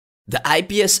The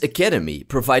IPS Academy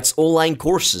provides online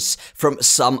courses from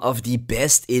some of the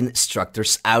best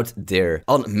instructors out there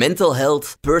on mental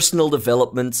health, personal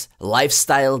development,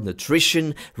 lifestyle,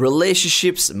 nutrition,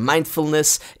 relationships,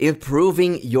 mindfulness,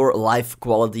 improving your life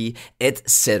quality,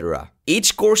 etc.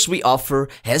 Each course we offer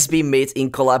has been made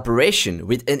in collaboration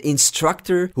with an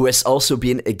instructor who has also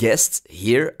been a guest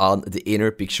here on the Inner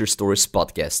Picture Stories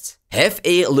podcast. Have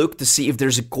a look to see if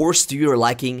there's a course to your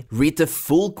liking, read the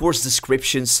full course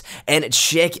descriptions, and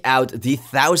check out the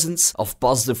thousands of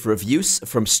positive reviews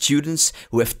from students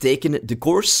who have taken the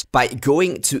course by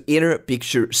going to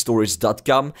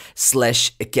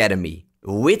innerpicturestories.com/academy.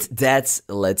 With that,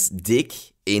 let's dig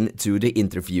into the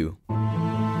interview.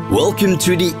 Welcome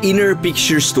to the Inner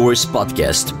Picture Stories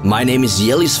podcast. My name is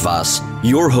Jellis Vaz,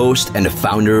 your host and the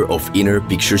founder of Inner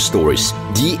Picture Stories,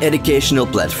 the educational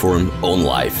platform on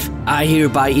life. I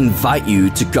hereby invite you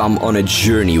to come on a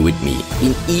journey with me.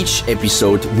 In each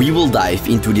episode, we will dive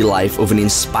into the life of an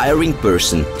inspiring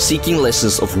person seeking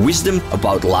lessons of wisdom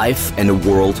about life and the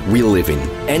world we live in.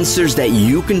 Answers that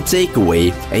you can take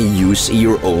away and use in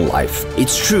your own life.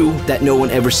 It's true that no one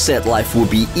ever said life would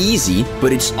be easy,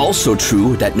 but it's also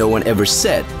true that no one ever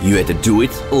said you had to do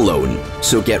it alone.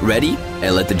 So get ready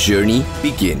and let the journey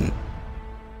begin.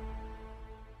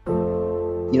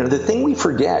 You know, the thing we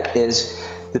forget is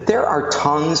that there are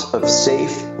tons of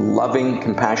safe, loving,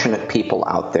 compassionate people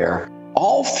out there.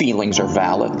 All feelings are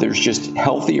valid. There's just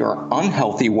healthy or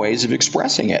unhealthy ways of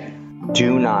expressing it.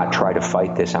 Do not try to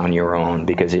fight this on your own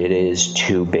because it is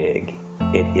too big.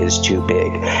 It is too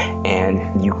big.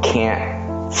 And you can't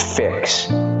fix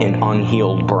an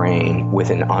unhealed brain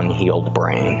with an unhealed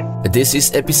brain. This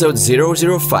is episode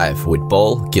 005 with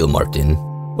Paul Gilmartin.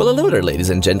 Well, hello there, ladies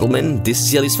and gentlemen. This is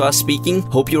Jellis Vaz speaking.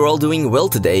 Hope you're all doing well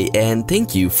today, and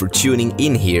thank you for tuning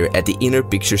in here at the Inner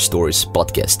Picture Stories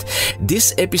podcast.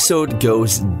 This episode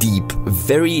goes deep,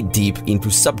 very deep into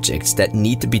subjects that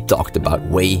need to be talked about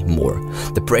way more.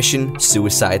 Depression,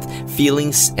 suicide,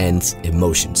 feelings, and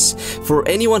emotions. For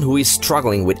anyone who is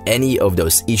struggling with any of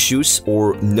those issues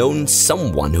or known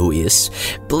someone who is,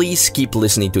 please keep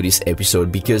listening to this episode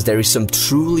because there is some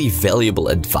truly valuable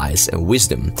advice and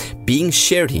wisdom being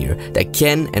shared here that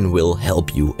can and will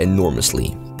help you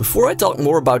enormously. Before I talk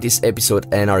more about this episode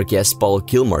and our guest Paul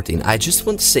Gilmartin, I just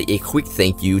want to say a quick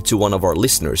thank you to one of our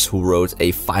listeners who wrote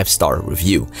a 5-star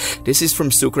review. This is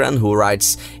from Sukran, who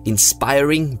writes,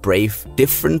 "Inspiring, brave,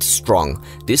 different, strong.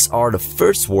 These are the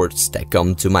first words that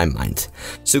come to my mind."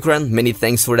 Sukran, many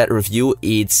thanks for that review.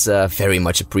 It's very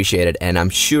much appreciated, and I'm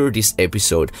sure this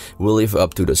episode will live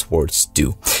up to those words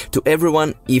too. To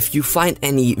everyone, if you find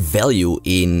any value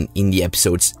in the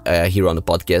episodes here on the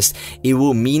podcast, it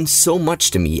will mean so much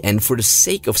to me. And for the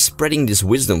sake of spreading this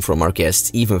wisdom from our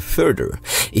guests even further,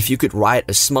 if you could write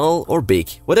a small or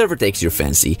big, whatever takes your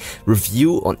fancy,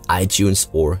 review on iTunes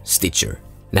or Stitcher.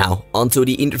 Now, onto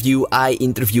the interview. I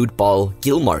interviewed Paul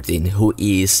Gilmartin, who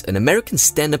is an American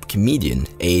stand-up comedian,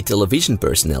 a television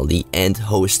personality, and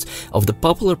host of the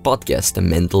popular podcast The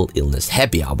Mental Illness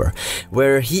Happy Hour,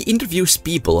 where he interviews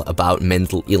people about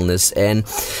mental illness and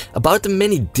about the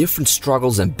many different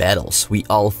struggles and battles we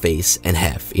all face and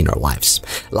have in our lives.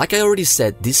 Like I already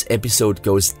said, this episode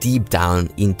goes deep down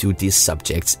into these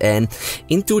subjects and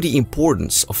into the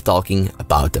importance of talking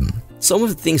about them. Some of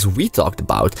the things we talked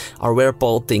about are where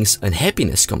Paul thinks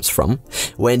unhappiness comes from,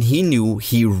 when he knew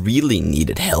he really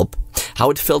needed help, how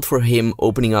it felt for him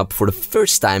opening up for the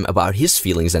first time about his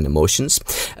feelings and emotions,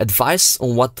 advice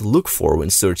on what to look for when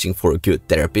searching for a good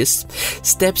therapist,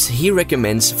 steps he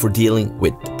recommends for dealing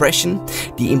with depression,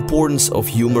 the importance of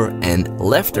humor and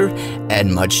laughter,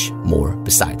 and much more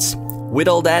besides. With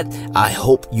all that, I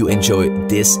hope you enjoy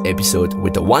this episode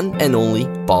with the one and only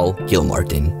Paul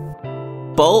Gilmartin.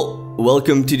 Paul,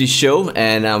 welcome to the show,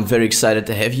 and I'm very excited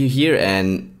to have you here.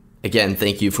 And again,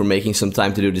 thank you for making some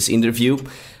time to do this interview.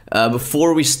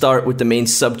 Before we start with the main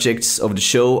subjects of the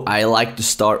show, I like to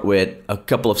start with a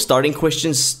couple of starting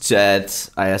questions that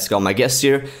I ask all my guests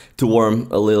here to warm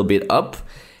a little bit up.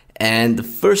 And the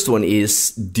first one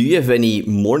is, do you have any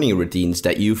morning routines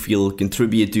that you feel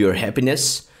contribute to your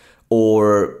happiness,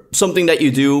 or something that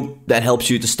you do that helps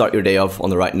you to start your day off on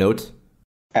the right note?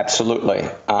 Absolutely.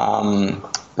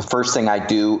 The first thing I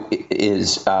do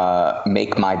is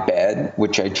make my bed,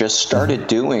 which I just started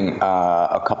doing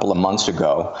a couple of months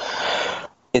ago.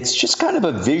 It's just kind of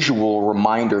a visual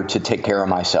reminder to take care of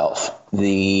myself.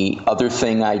 The other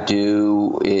thing I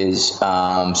do is,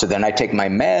 so then I take my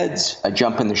meds, I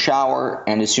jump in the shower,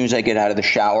 and as soon as I get out of the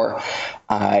shower,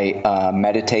 I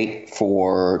meditate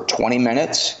for 20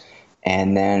 minutes.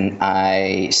 And then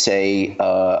I say,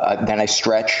 then I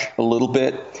stretch a little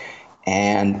bit,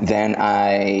 and then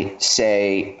I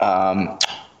say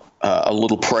a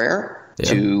little prayer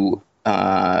to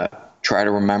try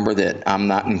to remember that I'm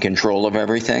not in control of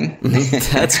everything.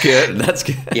 That's good. That's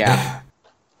good. Yeah.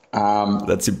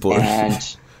 That's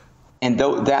important. And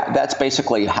that's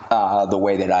basically the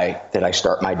way that I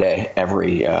start my day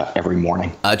every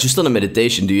morning. Just on a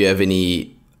meditation, do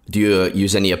you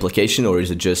use any application, or is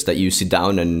it just that you sit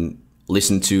down and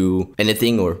listen to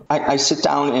anything? Or I sit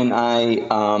down and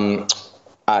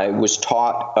I was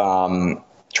taught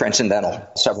Transcendental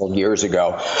several years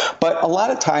ago, but a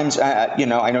lot of times, I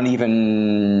don't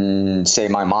even say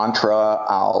my mantra.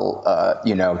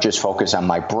 I'll just focus on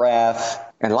my breath.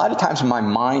 And a lot of times my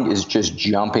mind is just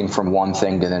jumping from one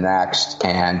thing to the next.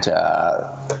 And,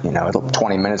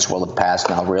 20 minutes will have passed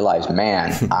and I'll realize,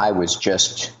 man, I was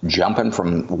just jumping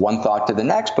from one thought to the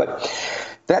next. But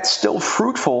that's still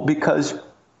fruitful because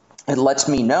it lets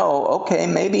me know, okay,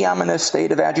 maybe I'm in a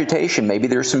state of agitation. Maybe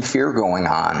there's some fear going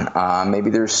on.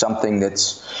 Maybe there's something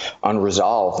that's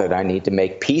unresolved that I need to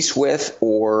make peace with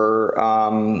or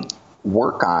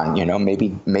work on,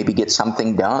 maybe get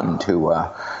something done to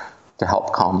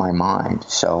help calm my mind.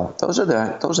 So those are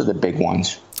the big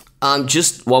ones.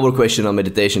 Just one more question on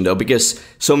meditation though, because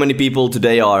so many people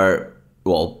today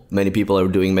many people are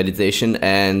doing meditation,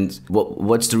 and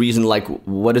what's the reason? Like,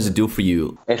 what does it do for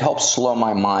you? It helps slow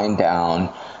my mind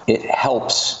down. It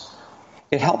helps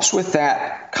with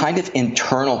that kind of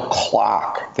internal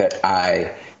clock that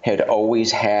I had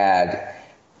always had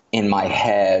in my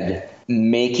head,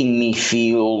 making me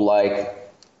feel like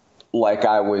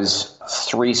I was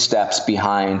 3 steps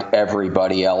behind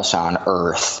everybody else on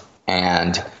earth.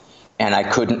 And I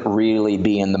couldn't really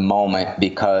be in the moment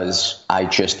because I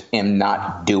just am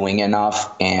not doing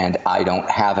enough, and I don't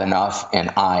have enough, and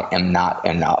I am not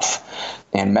enough.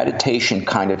 And meditation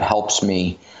kind of helps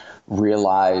me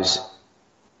realize,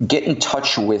 get in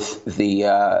touch with the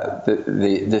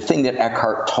thing that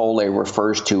Eckhart Tolle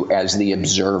refers to as the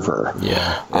observer.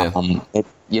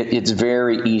 It's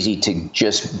very easy to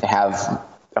just have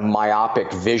a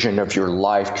myopic vision of your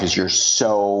life because you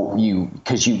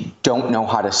don't know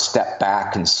how to step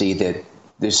back and see that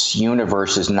this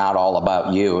universe is not all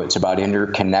about you. It's about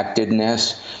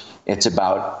interconnectedness. It's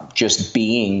about just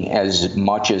being as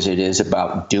much as it is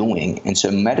about doing. And so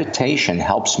meditation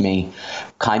helps me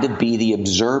kind of be the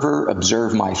observer,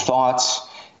 observe my thoughts,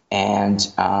 and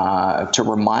to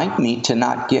remind me to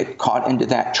not get caught into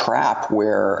that trap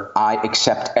where I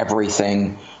accept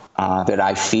everything that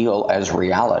I feel as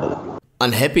reality.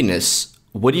 Unhappiness.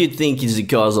 What do you think is the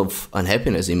cause of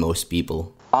unhappiness in most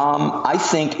people? I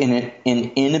think an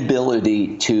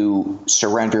inability to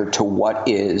surrender to what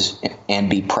is and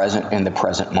be present in the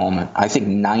present moment. I think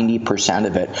 90%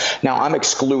 of it. Now, I'm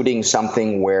excluding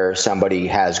something where somebody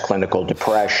has clinical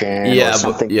depression or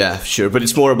something. Sure. But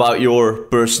it's more about your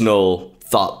personal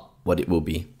thought, what it will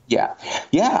be. Yeah.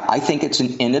 I think it's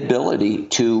an inability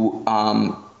to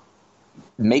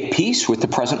make peace with the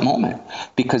present moment,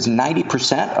 because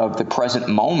 90% of the present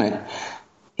moment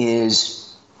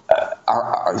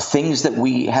are things that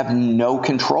we have no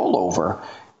control over.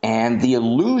 And the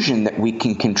illusion that we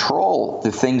can control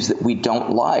the things that we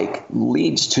don't like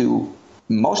leads to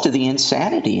most of the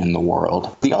insanity in the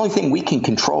world. The only thing we can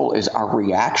control is our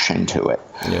reaction to it.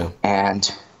 Yeah.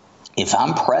 And if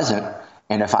I'm present,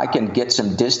 and if I can get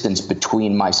some distance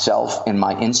between myself and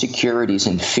my insecurities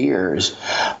and fears,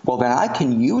 well, then I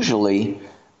can usually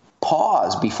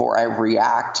pause before I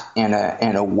react in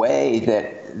a way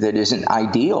that isn't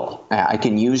ideal. I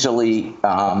can usually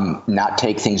not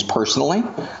take things personally.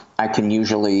 I can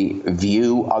usually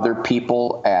view other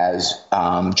people as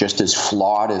just as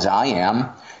flawed as I am,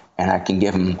 and I can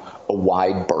give them a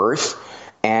wide berth.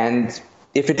 And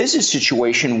if it is a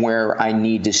situation where I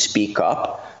need to speak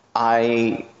up,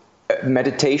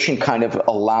 meditation kind of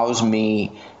allows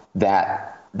me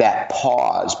that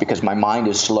pause, because my mind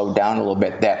is slowed down a little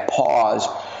bit, that pause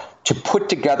to put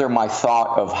together my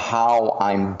thought of how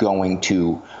I'm going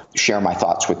to share my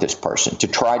thoughts with this person, to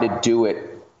try to do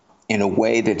it in a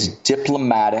way that's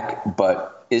diplomatic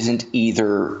but isn't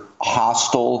either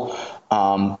hostile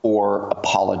or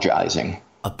apologizing.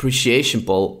 Appreciation,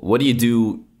 Paul. What do you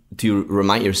do to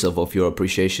remind yourself of your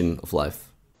appreciation of life?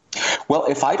 Well,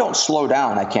 if I don't slow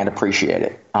down, I can't appreciate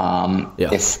it. I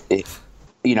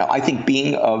think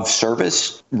being of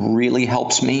service really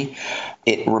helps me.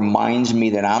 It reminds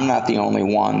me that I'm not the only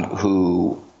one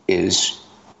who is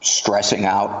stressing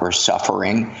out or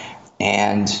suffering,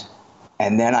 and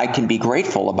And then I can be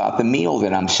grateful about the meal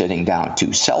that I'm sitting down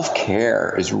to.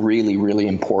 Self-care is really, really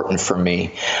important for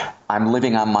me. I'm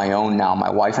living on my own now. My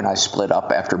wife and I split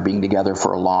up after being together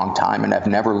for a long time, and I've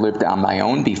never lived on my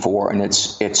own before. And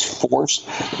it's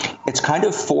kind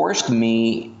of forced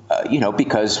me,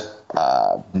 because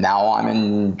now I'm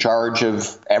in charge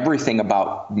of everything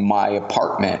about my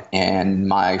apartment and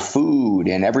my food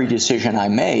and every decision I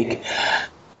make.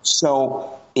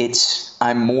 So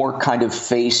I'm more kind of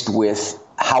faced with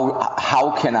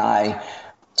how can I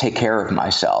take care of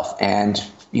myself? And,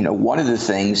 one of the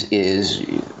things is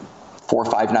 4 or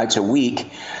 5 nights a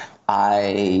week,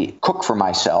 I cook for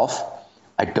myself.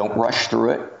 I don't rush through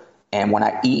it. And when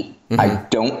I eat, I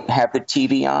don't have the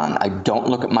TV on. I don't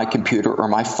look at my computer or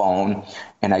my phone,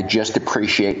 and I just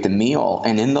appreciate the meal.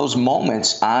 And in those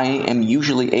moments, I am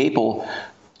usually able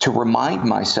to remind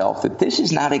myself that this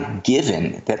is not a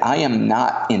given, that I am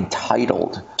not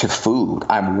entitled to food.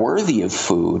 I'm worthy of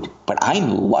food, but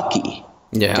I'm lucky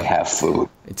to have food.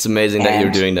 It's amazing that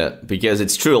you're doing that, because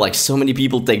it's true. Like, so many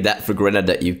people take that for granted,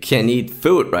 that you can eat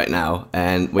food right now.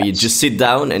 And when you just sit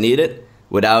down and eat it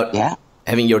without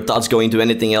having your thoughts going to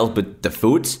anything else but the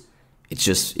food,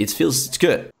 it's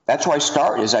good. That's where I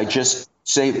start, is I just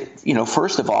say,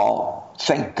 first of all,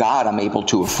 thank God I'm able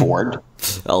to afford.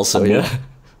 Also,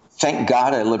 Thank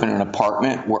God I live in an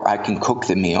apartment where I can cook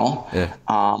the meal.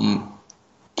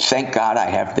 Thank God I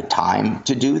have the time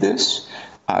to do this.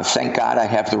 Thank God I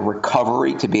have the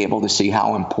recovery to be able to see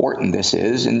how important this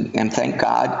is. And thank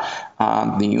God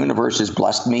the universe has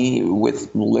blessed me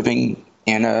with living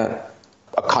in a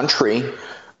country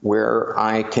where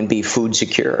I can be food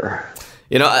secure.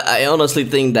 I honestly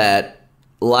think that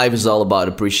life is all about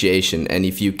appreciation. And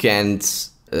if you can't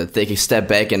take a step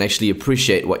back and actually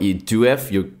appreciate what you do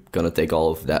have, you're going to take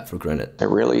all of that for granted. It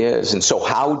really is. And so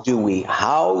how do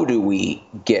we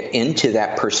get into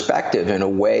that perspective in a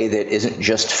way that isn't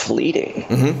just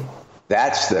fleeting?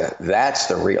 That's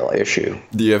the real issue.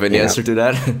 Do you have any answer to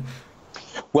that?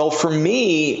 Well, for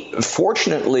me,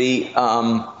 fortunately,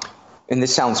 and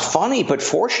this sounds funny, but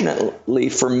fortunately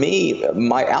for me,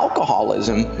 my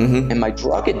alcoholism and my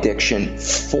drug addiction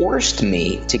forced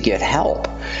me to get help.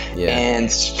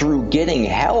 And through getting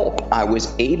help, I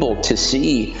was able to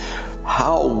see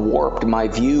how warped my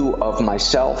view of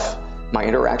myself, my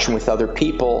interaction with other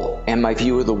people, and my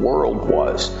view of the world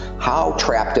was, how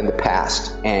trapped in the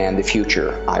past and the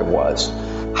future I was,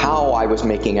 how I was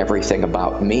making everything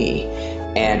about me,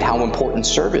 and how important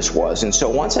service was. And so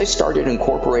once I started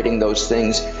incorporating those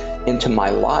things into my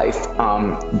life,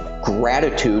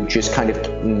 gratitude just kind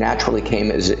of naturally came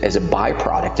as a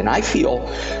byproduct. And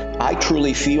I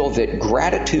truly feel that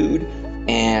gratitude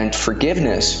and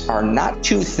forgiveness are not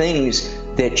two things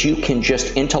that you can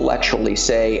just intellectually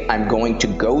say, I'm going to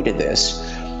go to this.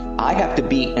 I have to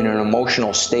be in an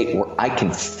emotional state where I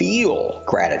can feel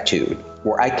gratitude,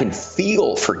 where I can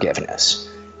feel forgiveness.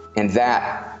 And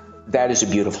that is a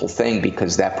beautiful thing,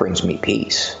 because that brings me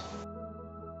peace.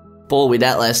 Paul, with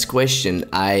that last question,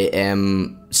 I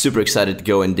am super excited to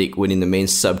go and dig within the main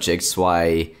subjects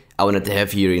why I wanted to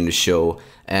have here in the show,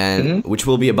 and which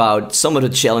will be about some of the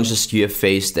challenges you have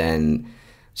faced and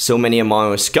so many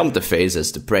among us come to face,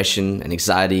 as depression and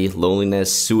anxiety,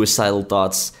 loneliness, suicidal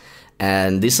thoughts.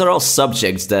 And these are all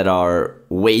subjects that are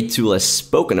way too less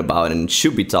spoken about and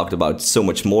should be talked about so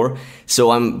much more.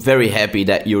 So I'm very happy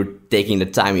that you're taking the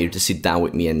time here to sit down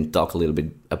with me and talk a little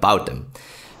bit about them.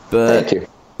 But thank you.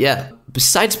 Yeah,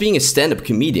 besides being a stand-up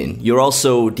comedian, you're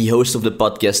also the host of the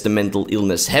podcast, The Mental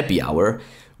Illness Happy Hour,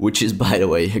 which is, by the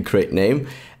way, a great name.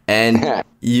 And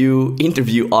you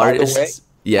interview artists.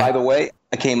 By the way,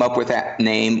 I came up with that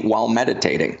name while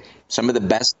meditating. Some of the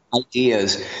best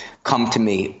ideas come to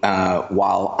me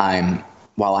while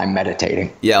I'm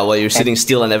meditating. Yeah, while you're sitting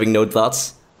still and having no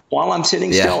thoughts? While I'm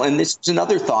sitting still. And this is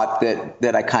another thought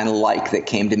that I kind of like that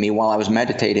came to me while I was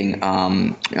meditating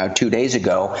 2 days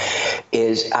ago,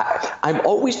 is I'm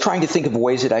always trying to think of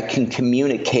ways that I can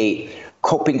communicate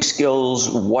coping skills,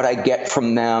 what I get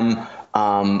from them,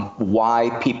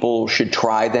 why people should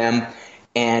try them.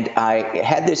 And I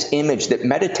had this image that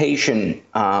meditation,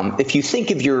 if you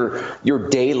think of your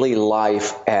daily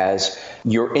life as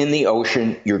you're in the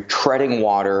ocean, you're treading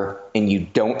water, and you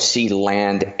don't see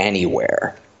land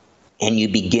anywhere, and you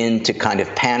begin to kind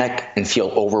of panic and feel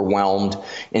overwhelmed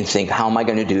and think, how am I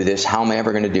going to do this? How am I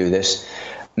ever going to do this?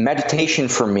 Meditation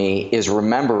for me is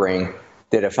remembering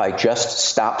that if I just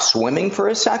stop swimming for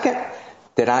a second,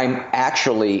 that I'm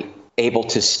actually able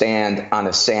to stand on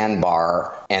a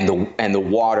sandbar and the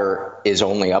water is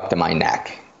only up to my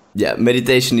neck. Yeah,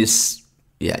 meditation is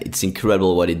Yeah, it's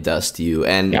incredible what it does to you.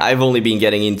 And Yeah. I've only been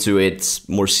getting into it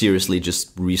more seriously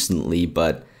just recently,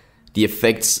 but the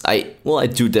effects, I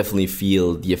do definitely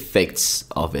feel the effects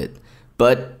of it.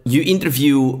 But you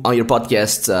interview on your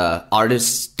podcast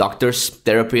artists, doctors,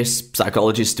 therapists,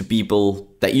 psychologists, the people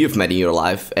that you've met in your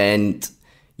life, and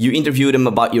you interview them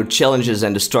about your challenges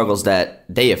and the struggles that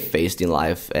they have faced in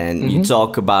life. And you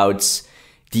talk about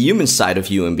the human side of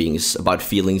human beings, about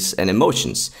feelings and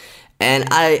emotions. And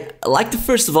I like to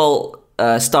first of all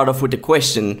start off with a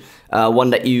question, one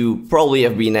that you probably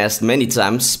have been asked many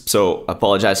times, so I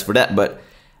apologize for that. But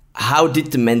how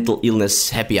did the mental illness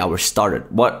happy hour started?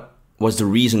 What was the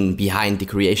reason behind the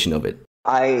creation of it?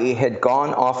 I had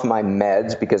gone off my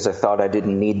meds because I thought I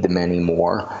didn't need them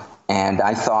anymore. And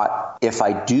I thought if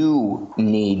I do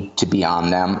need to be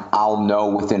on them, I'll know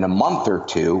within a month or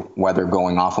two whether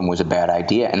going off them was a bad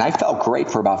idea. And I felt great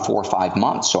for about 4 or 5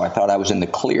 months, so I thought I was in the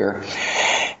clear.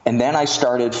 And then I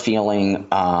started feeling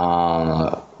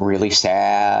really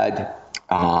sad.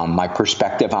 My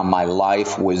perspective on my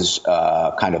life was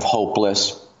kind of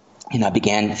hopeless. And I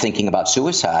began thinking about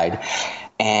suicide.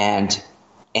 And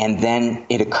then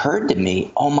it occurred to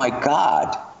me, oh my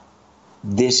God,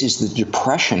 this is the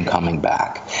depression coming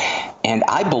back. And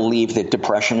I believe that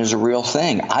depression is a real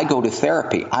thing. I go to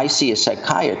therapy. I see a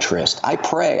psychiatrist. I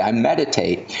pray. I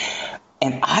meditate.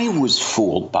 And I was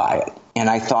fooled by it. And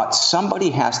I thought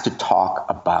somebody has to talk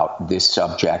about this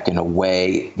subject in a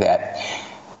way that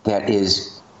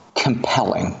is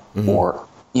compelling or,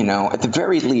 at the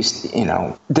very least,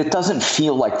 that doesn't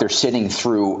feel like they're sitting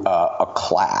through a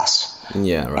class.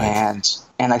 Yeah, right.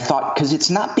 And I thought, because it's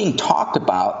not being talked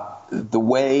about the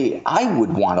way I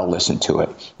would want to listen to it.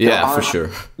 Yeah, for sure.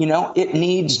 It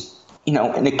needs,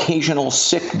 an occasional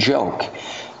sick joke.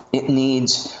 It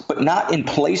needs, but not in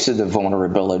place of the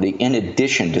vulnerability, in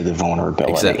addition to the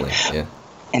vulnerability. Exactly, yeah.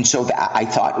 And so I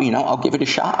thought, I'll give it a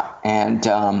shot. And,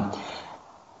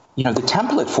 the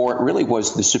template for it really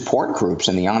was the support groups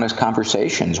and the honest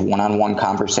conversations, one-on-one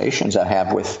conversations I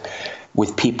have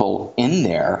with people in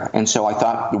there. And so I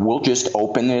thought we'll just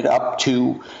open it up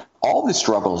to all the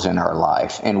struggles in our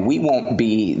life, and we won't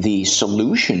be the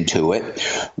solution to it.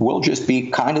 We'll just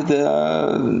be kind of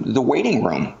the waiting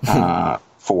room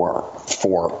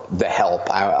for the help.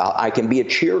 I can be a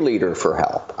cheerleader for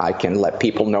help. I can let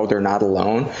people know they're not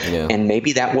alone, and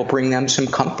maybe that will bring them some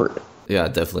comfort. Yeah,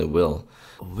 it definitely will.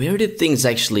 Where did things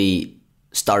actually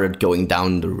started going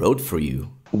down the road for you?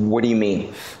 What do you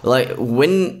mean? Like,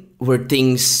 when were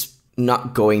things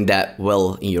not going that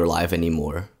well in your life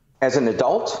anymore? As an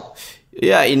adult?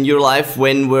 Yeah, in your life,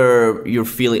 when were you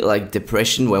feeling like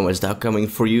depression? When was that coming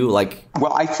for you?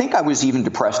 Well, I think I was even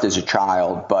depressed as a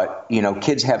child, but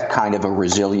kids have kind of a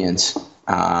resilience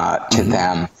to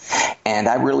them, and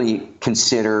I really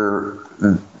consider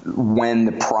when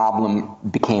the problem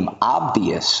became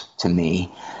obvious to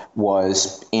me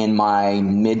was in my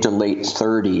mid to late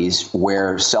 30s,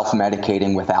 where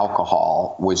self-medicating with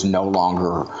alcohol was no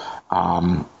longer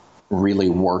really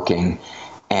working.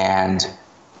 And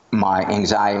my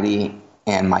anxiety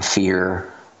and my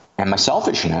fear and my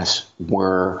selfishness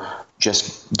were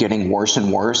just getting worse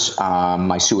and worse.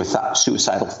 My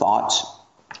suicidal thoughts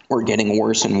were getting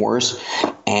worse and worse.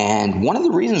 And one of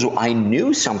the reasons I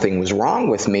knew something was wrong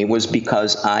with me was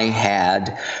because I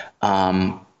had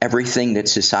everything that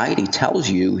society tells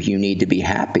you need to be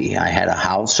happy. I had a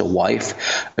house, a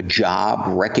wife, a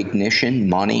job, recognition,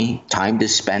 money, time to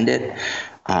spend it.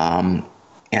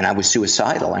 And I was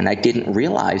suicidal, and I didn't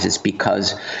realize it's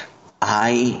because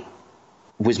I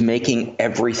was making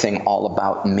everything all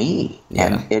about me. Yeah.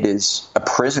 And it is a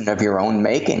prison of your own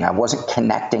making. I wasn't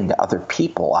connecting to other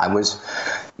people.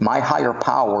 My higher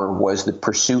power was the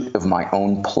pursuit of my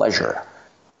own pleasure.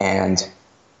 And,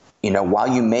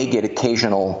 while you may get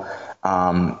occasional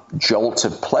jolts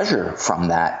of pleasure from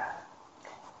that,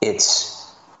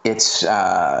 it's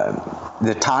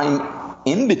the time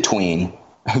in between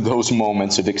those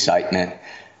moments of excitement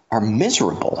are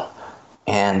miserable.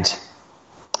 And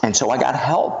so I got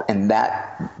help, and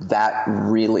that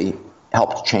really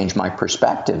helped change my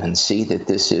perspective and see that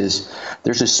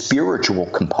there's a spiritual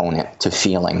component to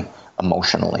feeling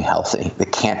emotionally healthy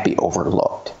that can't be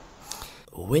overlooked.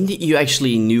 When did you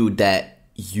actually knew that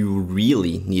you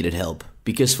really needed help?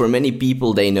 Because for many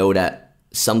people, they know that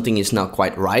something is not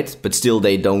quite right, but still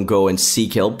they don't go and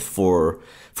seek help. For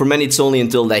many, it's only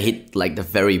until they hit like the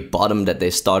very bottom that they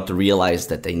start to realize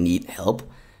that they need help.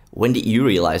 When did you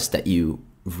realize that you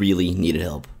really needed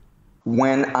help?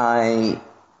 When I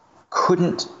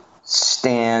couldn't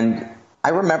stand, I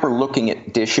remember looking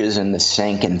at dishes in the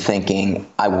sink and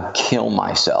thinking, I will kill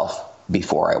myself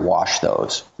before I washed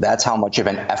those. That's how much of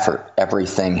an effort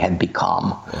everything had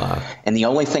become. Wow. And the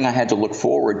only thing I had to look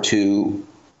forward to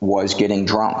was getting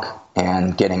drunk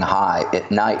and getting high at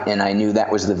night. And I knew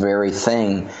that was the very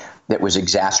thing that was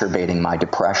exacerbating my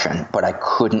depression, but I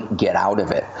couldn't get out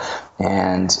of it.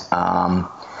 And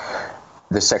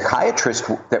the psychiatrist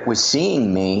that was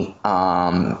seeing me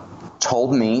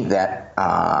told me that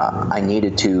I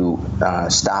needed to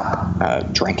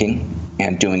stop drinking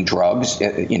and doing drugs,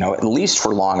 at least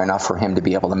for long enough for him to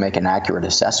be able to make an accurate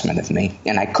assessment of me.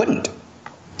 And I couldn't.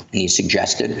 And he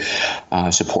suggested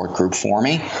a support group for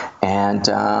me. And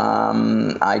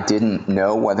I didn't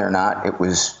know whether or not it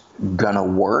was going to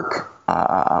work.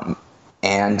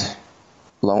 And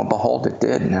lo and behold, it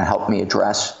did. And it helped me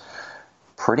address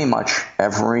pretty much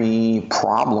every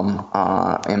problem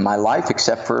in my life,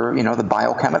 except for, the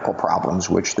biochemical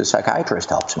problems, which the psychiatrist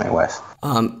helps me with.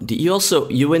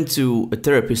 You went to a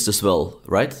therapist as well,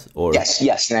 right? Or Yes.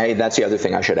 That's the other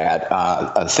thing I should add.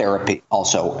 Therapy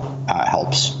also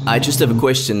helps. I just have a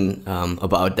question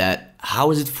about that. How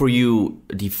is it for you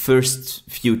the first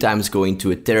few times going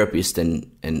to a therapist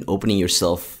and opening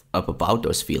yourself up about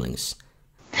those feelings?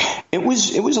 It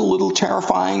was a little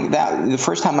terrifying. That the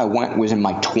first time I went was in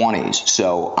my 20s,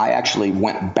 so I actually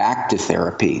went back to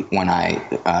therapy when I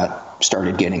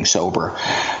started getting sober.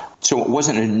 So it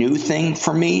wasn't a new thing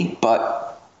for me,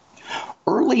 but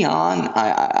early on,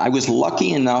 I was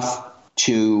lucky enough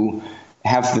to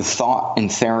have the thought in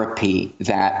therapy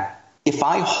that if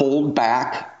I hold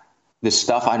back the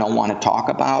stuff I don't want to talk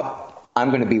about, I'm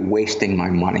going to be wasting my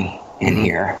money in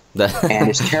here. And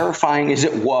as terrifying as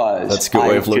it was, that's a good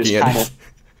way of looking at it.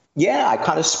 Yeah, I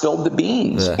kind of spilled the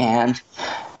beans. Yeah.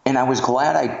 And I was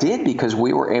glad I did, because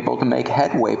we were able to make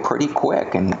headway pretty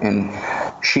quick. And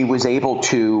she was able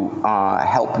to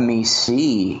help me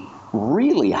see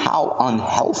really how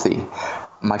unhealthy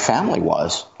my family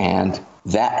was. And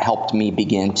that helped me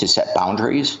begin to set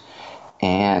boundaries.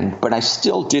 But I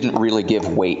still didn't really give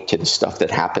weight to the stuff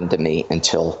that happened to me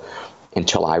until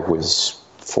I was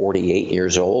 48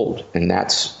 years old. And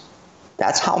that's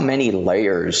how many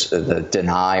layers the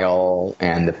denial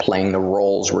and the playing the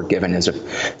roles we're given as a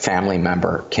family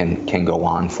member can go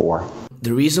on for.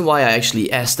 The reason why I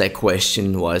actually asked that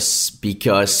question was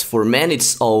because for men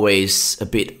it's always a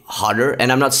bit harder.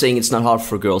 And I'm not saying it's not hard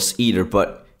for girls either,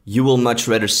 but you will much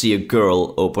rather see a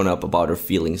girl open up about her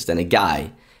feelings than a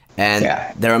guy. And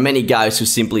there are many guys who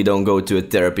simply don't go to a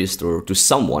therapist or to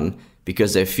someone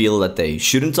because they feel that they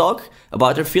shouldn't talk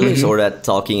about their feelings, or that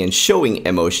talking and showing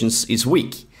emotions is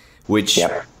weak, which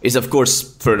is, of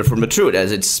course, further from the truth,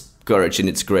 as it's courage in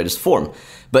its greatest form.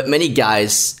 But many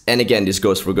guys, and again, this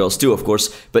goes for girls too, of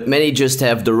course, but many just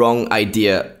have the wrong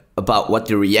idea about what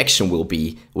the reaction will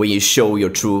be when you show your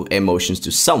true emotions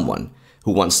to someone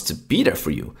who wants to be there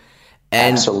for you.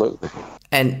 Absolutely.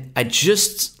 And I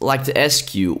just like to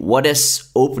ask you, what is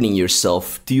opening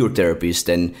yourself to your therapist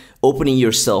and opening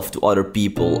yourself to other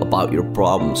people about your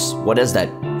problems? What has that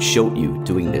showed you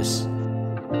doing this?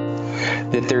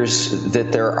 That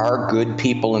there are good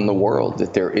people in the world,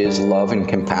 that there is love and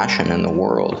compassion in the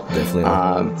world.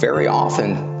 Definitely. Very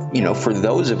often, for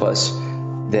those of us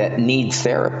that need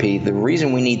therapy, the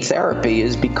reason we need therapy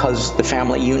is because the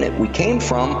family unit we came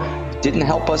from didn't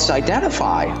help us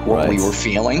identify what we were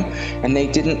feeling, and they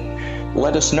didn't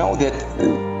let us know that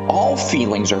all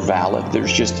feelings are valid.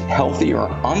 There's just healthy or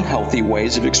unhealthy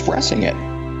ways of expressing it.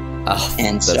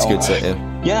 That's good to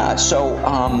hear. So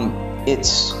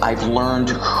I've learned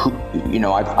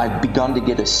I've begun to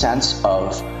get a sense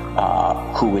of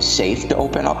who is safe to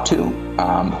open up to,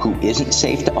 who isn't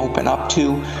safe to open up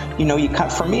to.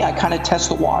 For me, I kind of test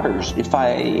the waters. If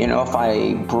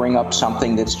I bring up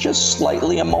something that's just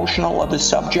slightly emotional of a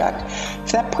subject,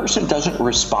 if that person doesn't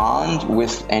respond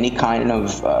with any kind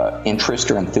of interest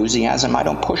or enthusiasm, I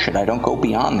don't push it. I don't go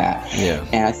beyond that. Yeah.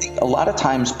 And I think a lot of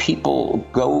times people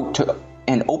go to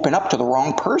and open up to the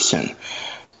wrong person.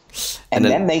 And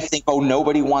then they think,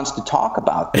 nobody wants to talk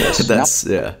about this. That's,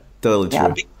 totally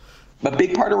true. A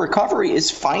big part of recovery is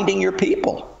finding your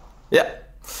people. Yeah.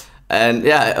 And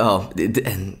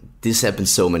and this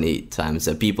happens so many times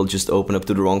that people just open up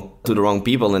to the wrong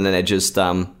people, and then they just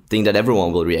think that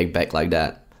everyone will react back like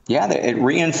that. Yeah, it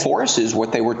reinforces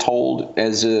what they were told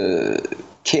as a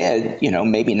kid,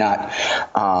 maybe not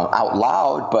out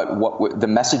loud, but what the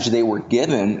message they were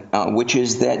given, which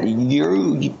is that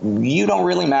you don't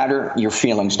really matter, your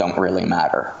feelings don't really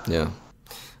matter. Yeah.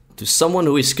 To someone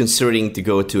who is considering to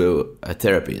go to a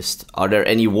therapist, are there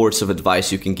any words of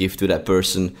advice you can give to that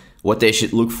person? What they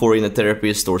should look for in a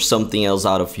therapist, or something else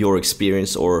out of your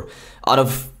experience or out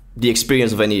of the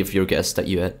experience of any of your guests that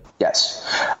you had? Yes.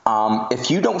 If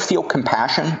you don't feel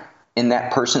compassion in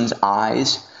that person's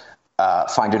eyes,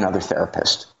 find another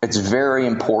therapist. It's very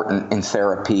important in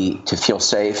therapy to feel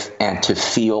safe and to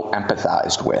feel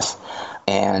empathized with.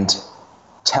 And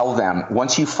tell them,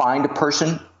 once you find a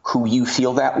person who you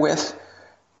feel that with,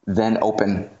 then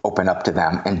open up to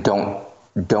them and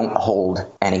don't hold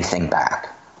anything back.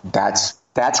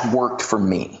 That's worked for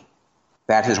me.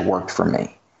 That has worked for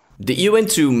me. Did you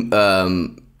went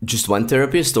to just one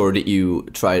therapist, or did you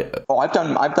try? Oh, I've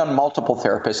done multiple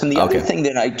therapists, and the other thing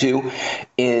that I do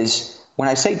is when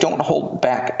I say don't hold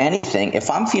back anything,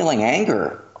 if I'm feeling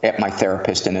anger at my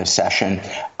therapist in a session,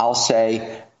 I'll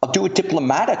do it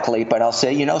diplomatically, but I'll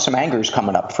say, some anger is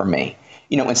coming up for me.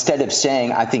 Instead of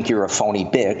saying, I think you're a phony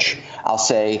bitch, I'll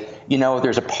say,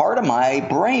 there's a part of my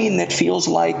brain that feels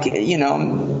like,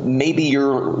 maybe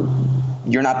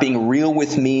you're not being real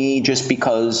with me just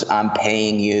because I'm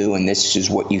paying you and this is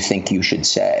what you think you should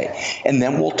say. And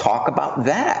then we'll talk about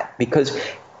that, because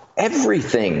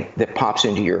everything that pops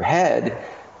into your head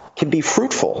can be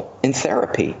fruitful in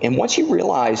therapy. And once you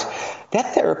realize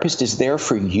that therapist is there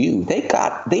for you, they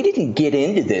didn't get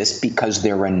into this because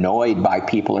they're annoyed by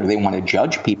people or they want to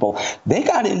judge people. They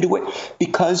got into it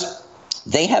because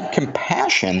they have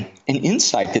compassion and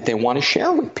insight that they want to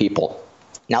share with people.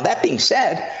 Now, that being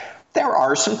said, there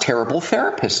are some terrible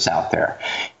therapists out there,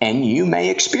 and you may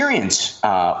experience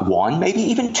one, maybe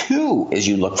even two, as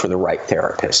you look for the right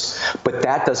therapist. But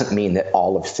that doesn't mean that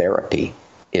all of therapy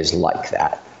is like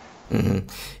that. Mm-hmm.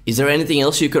 Is there anything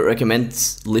else you could recommend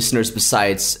listeners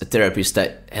besides a therapist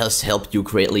that has helped you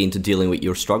greatly into dealing with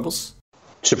your struggles?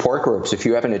 Support groups. If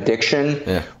you have an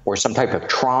addiction or some type of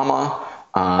trauma,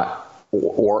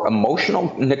 or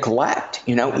emotional neglect,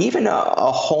 even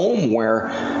a home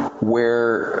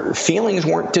where feelings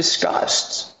weren't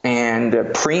discussed and a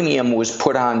premium was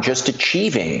put on just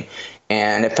achieving,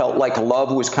 and it felt like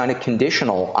love was kind of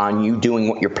conditional on you doing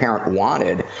what your parent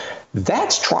wanted.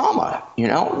 That's trauma,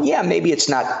 Yeah, maybe it's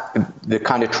not the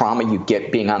kind of trauma you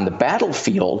get being on the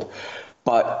battlefield,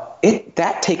 but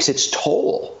that takes its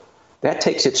toll.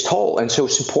 And so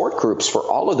support groups for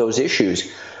all of those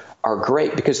issues are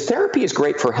great, because therapy is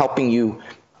great for helping you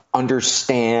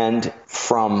understand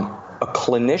from a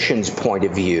clinician's point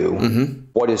of view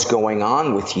what is going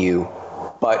on with you,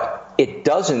 but it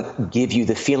doesn't give you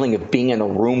the feeling of being in a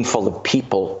room full of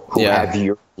people who have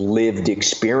your lived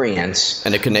experience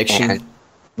and a connection. And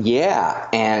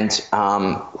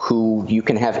who you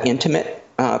can have intimate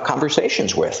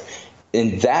conversations with.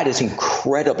 And that is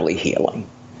incredibly healing.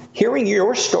 Hearing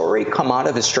your story come out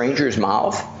of a stranger's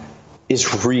mouth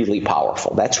is really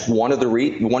powerful. That's one of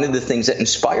the things that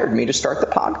inspired me to start the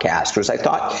podcast. Was I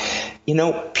thought,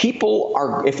 people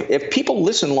are, if people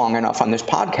listen long enough on this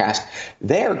podcast,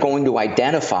 they are going to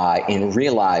identify and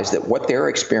realize that what they're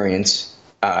experiencing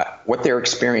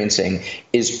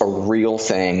is a real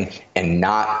thing and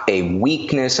not a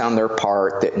weakness on their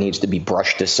part that needs to be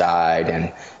brushed aside,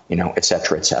 and et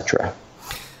cetera, et cetera.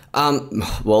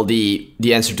 Well,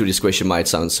 the answer to this question might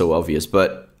sound so obvious,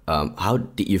 but how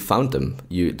did you found them?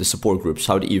 The support groups.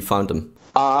 How did you found them?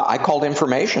 I called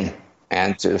information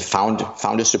and found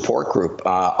a support group.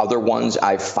 Other ones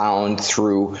I found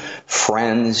through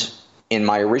friends in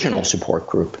my original support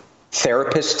group.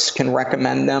 Therapists can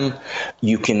recommend them.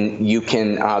 You can.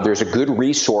 There's a good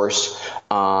resource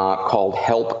called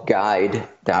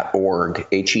helpguide.org,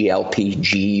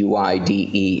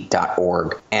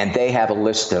 helpguide.org, and they have a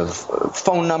list of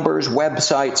phone numbers,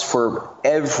 websites for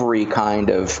every kind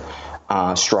of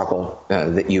struggle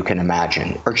that you can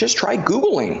imagine. Or just try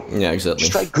Googling. Yeah, exactly.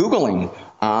 Just try Googling.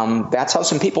 That's how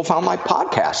some people found my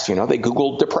podcast. They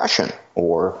Googled depression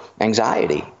or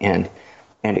anxiety, and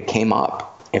it came up.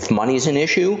 If money's an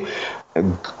issue,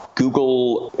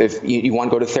 Google, if you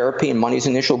want to go to therapy and money's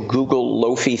an issue, Google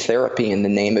Lo-fi therapy in the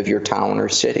name of your town or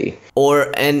city.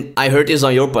 And I heard this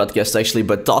on your podcast actually,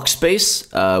 but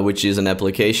Talkspace, which is an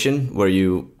application where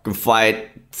you can find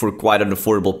for quite an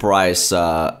affordable price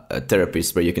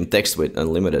therapists where you can text with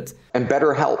unlimited. And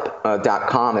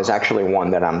BetterHelp.com is actually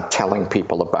one that I'm telling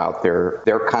people about.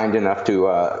 They're kind enough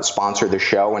to sponsor the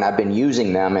show, and I've been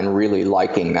using them and really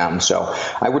liking them. So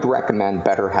I would recommend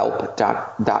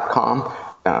BetterHelp.com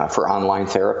for online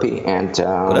therapy. And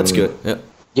that's good.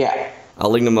 Yeah. I'll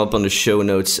link them up on the show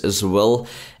notes as well.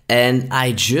 And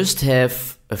I just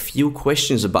have a few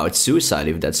questions about suicide,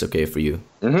 if that's okay for you.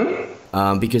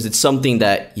 Mm-hmm. Because it's something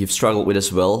that you've struggled with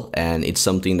as well, and it's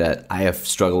something that I have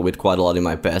struggled with quite a lot in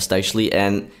my past, actually.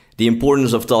 And the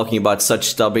importance of talking about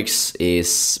such topics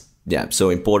is, so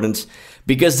important.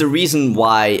 Because the reason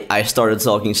why I started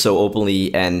talking so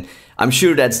openly, and I'm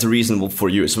sure that's the reason for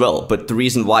you as well, but the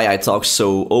reason why I talk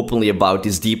so openly about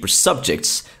these deeper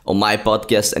subjects on my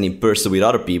podcast and in person with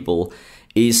other people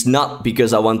is not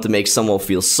because I want to make someone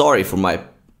feel sorry for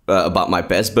about my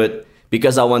past, but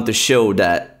because I want to show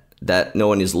that no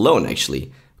one is alone,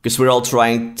 actually. Because we're all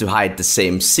trying to hide the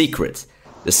same secret,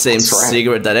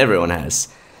 secret that everyone has.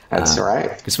 That's right.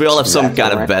 Because we all have some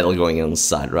kind of battle going on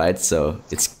inside, right? So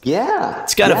it's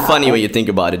kind of funny when you think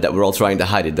about it that we're all trying to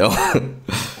hide it, though.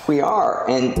 We are.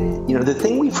 And, the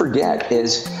thing we forget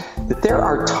is that there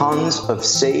are tons of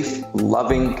safe,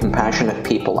 loving, compassionate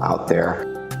people out there.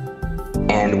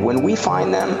 And when we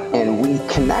find them and we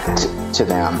connect to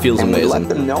them Feels and amazing. we let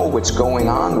them know what's going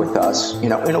on with us,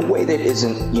 in a way that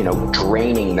isn't,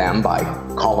 draining them by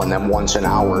calling them once an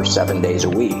hour, 7 days a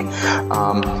week.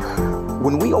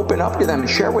 When we open up to them and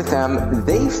share with them,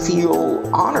 they feel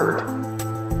honored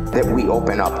that we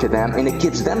open up to them, and it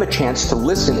gives them a chance to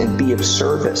listen and be of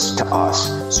service to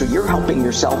us. So you're helping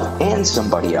yourself and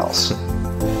somebody else.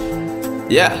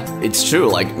 Yeah, it's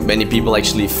true. Like, many people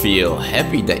actually feel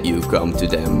happy that you've come to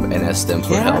them and asked them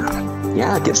for help.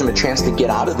 Yeah, it gives them a chance to get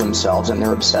out of themselves and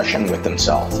their obsession with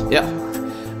themselves. Yeah.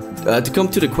 To come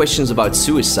to the questions about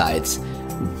suicide,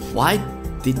 why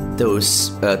did those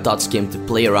thoughts came to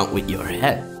play around with your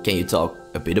head? Can you talk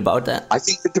a bit about that? I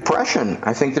think the depression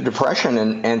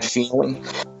and feeling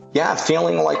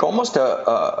like almost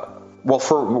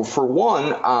for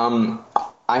one,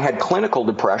 I had clinical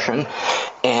depression,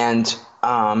 and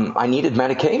I needed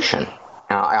medication.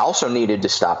 I also needed to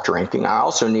stop drinking. I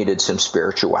also needed some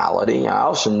spirituality. I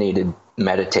also needed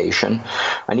meditation.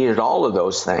 I needed all of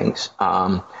those things.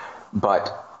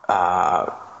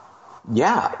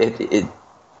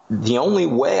 The only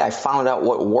way I found out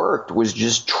what worked was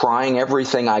just trying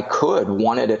everything I could,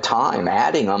 one at a time,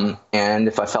 adding them. And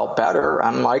if I felt better,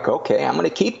 I'm like, okay, I'm going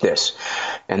to keep this.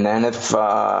 And then if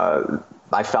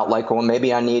I felt like, well,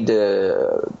 maybe I need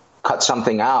to cut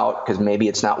something out because maybe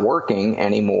it's not working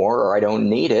anymore or I don't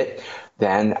need it,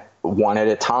 then one at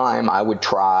a time I would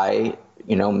try,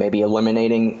 maybe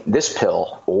eliminating this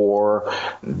pill or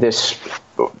this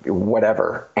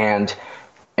whatever. And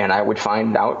I would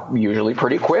find out usually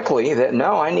pretty quickly that,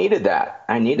 no, I needed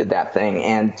that thing.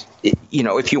 And,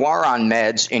 if you are on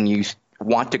meds and you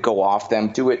want to go off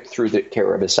them, do it through the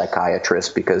care of a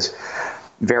psychiatrist, because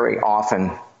very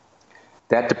often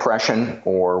that depression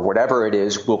or whatever it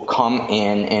is will come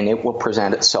in and it will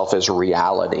present itself as a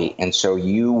reality. And so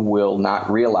you will not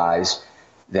realize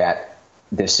that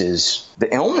this is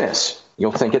the illness.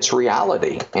 You'll think it's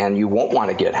reality and you won't want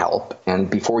to get help. And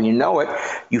before you know it,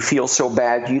 you feel so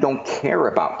bad you don't care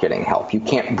about getting help. You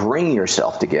can't bring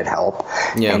yourself to get help.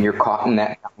 Yeah. And you're caught in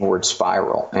that downward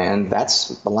spiral. And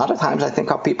that's a lot of times I think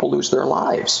how people lose their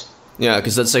lives. Yeah,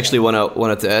 because that's actually what I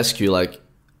wanted to ask you. Like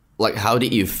how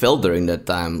did you feel during that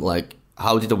time? Like,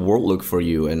 how did the world look for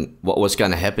you and what was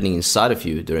kind of happening inside of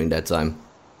you during that time?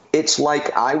 It's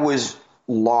like I was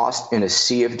lost in a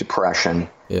sea of depression.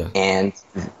 Yeah.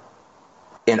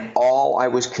 And all I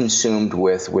was consumed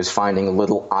with was finding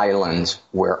little islands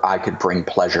where I could bring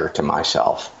pleasure to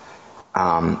myself.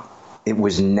 It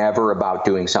was never about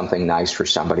doing something nice for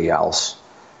somebody else.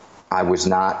 I was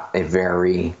not a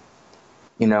very,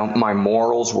 my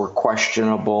morals were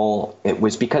questionable. It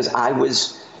was because I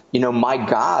was, my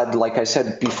God, like I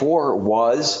said before,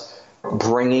 was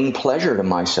bringing pleasure to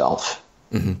myself.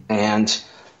 Mm-hmm. And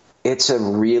it's a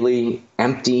really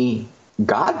empty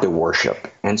God to worship.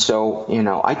 And so,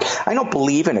 I don't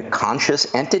believe in a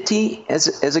conscious entity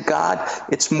as a God.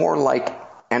 It's more like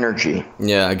energy.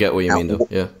 Yeah, I get what you mean though.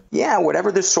 Yeah. Yeah,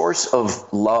 whatever the source of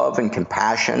love and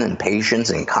compassion and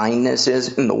patience and kindness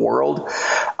is in the world,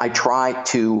 I try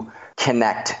to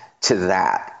connect to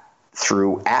that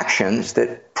through actions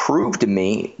that prove to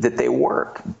me that they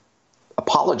work.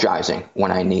 Apologizing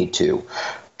when I need to,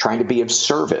 trying to be of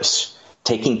service,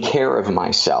 taking care of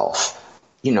myself.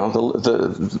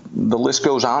 The list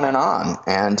goes on.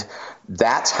 And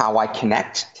that's how I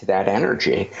connect to that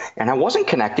energy. And I wasn't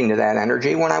connecting to that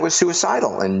energy when I was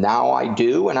suicidal. And now I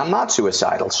do, and I'm not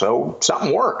suicidal. So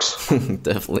something works.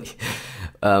 Definitely.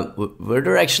 Were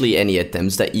there actually any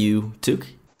attempts that you took?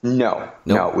 No,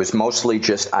 it was mostly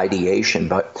just ideation.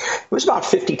 But it was about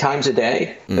 50 times a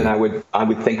day that I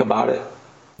would think about it.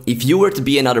 If you were to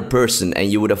be another person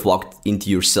and you would have walked into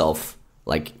yourself,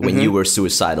 like when you were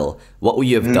suicidal, what would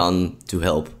you have done to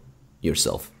help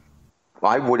yourself?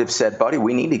 I would have said, buddy,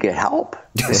 we need to get help.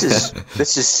 This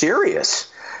is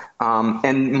serious.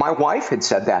 And my wife had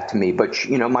said that to me, but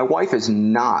my wife is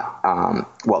not,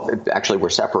 actually we're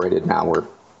separated now. We're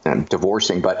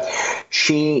divorcing, but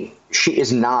she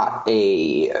is not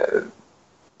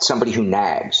somebody who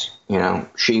nags.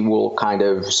 She will kind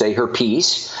of say her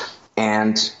piece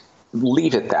and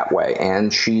leave it that way.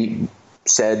 And she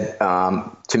said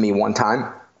to me one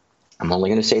time, I'm only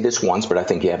going to say this once, but I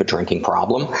think you have a drinking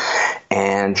problem.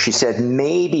 And she said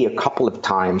maybe a couple of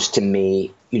times to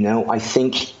me, I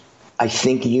think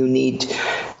you need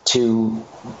to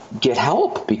get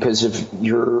help because of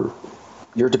your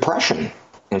depression.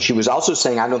 And she was also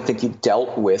saying, I don't think you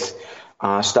dealt with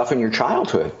stuff in your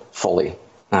childhood fully,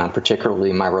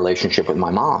 particularly my relationship with my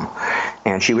mom.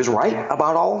 And she was right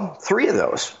about all three of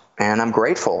those. And I'm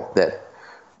grateful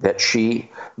that she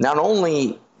not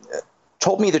only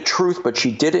told me the truth, but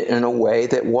she did it in a way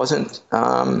that wasn't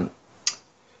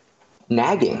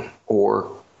nagging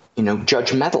or,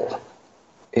 judgmental.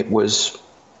 It was,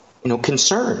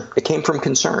 concern. It came from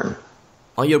concern.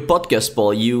 On your podcast,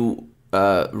 Paul, you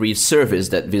read surveys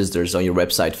that visitors on your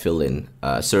website fill in.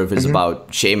 Surveys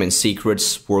about shame and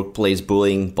secrets, workplace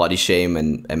bullying, body shame,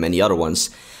 and many other ones.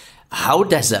 How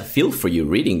does that feel for you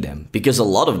reading them? Because a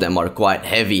lot of them are quite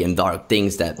heavy and dark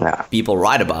things that people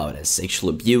write about, as sexual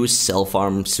abuse,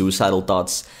 self-harm, suicidal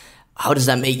thoughts. How does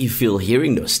that make you feel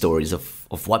hearing those stories of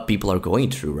what people are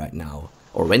going through right now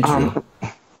or went through?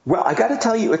 Well, I got to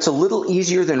tell you, it's a little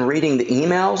easier than reading the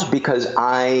emails because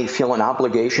I feel an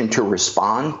obligation to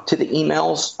respond to the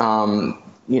emails,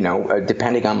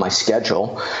 depending on my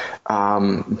schedule.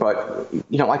 But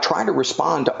I try to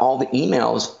respond to all the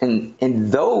emails,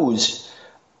 and those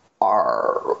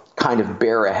are kind of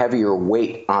bear a heavier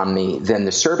weight on me than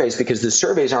the surveys because the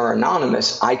surveys are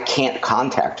anonymous. I can't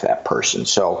contact that person.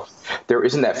 So there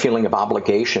isn't that feeling of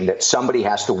obligation that somebody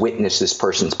has to witness this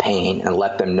person's pain and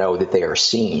let them know that they are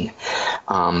seen,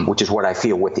 which is what I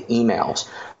feel with the emails.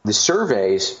 The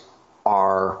surveys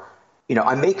are,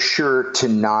 I make sure to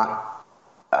not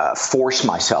force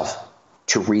myself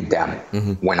to read them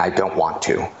when I don't want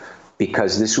to,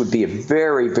 because this would be a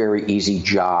very, very easy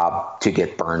job to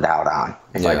get burned out on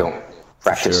if I don't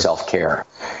practice self-care.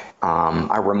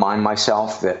 I remind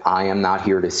myself that I am not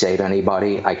here to save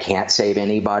anybody. I can't save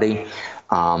anybody.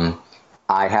 I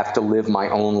have to live my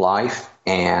own life,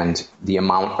 and the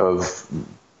amount of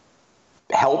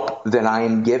help that I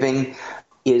am giving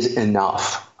is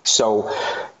enough. So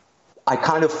I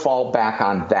kind of fall back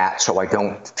on that so I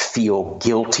don't feel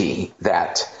guilty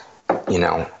that,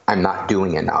 I'm not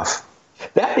doing enough.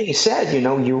 That being said,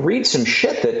 you read some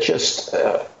shit that just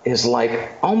is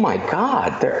like, oh my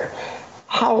God,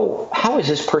 how is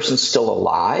this person still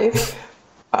alive?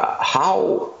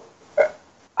 How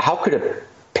could a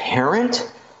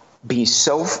parent be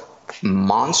so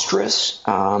monstrous?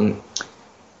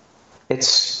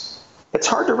 It's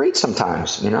hard to read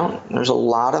sometimes, There's a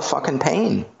lot of fucking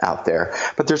pain out there.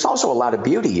 But there's also a lot of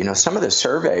beauty. Some of the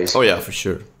surveys for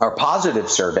sure, are positive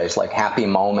surveys, like happy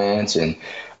moments and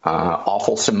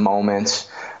awfulsome moments.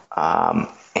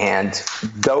 And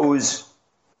those,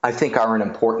 I think, are an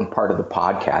important part of the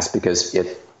podcast because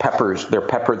they're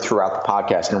peppered throughout the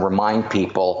podcast and remind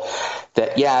people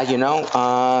that,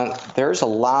 there's a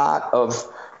lot of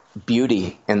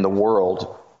beauty in the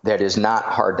world that is not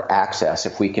hard to access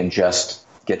if we can just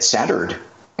get centered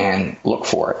and look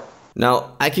for it.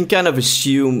 Now, I can kind of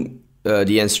assume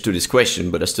the answer to this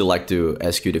question, but I still like to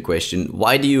ask you the question.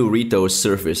 Why do you read those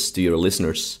surveys to your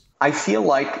listeners? I feel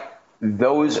like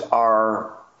those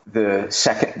are the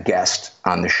second guest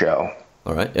on the show.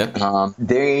 All right, yeah.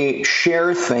 They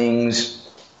share things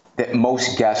that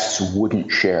most guests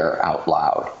wouldn't share out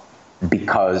loud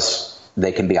because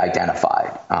they can be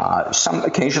identified.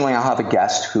 Occasionally I'll have a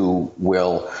guest who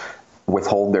will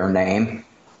withhold their name,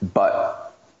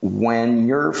 but when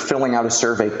you're filling out a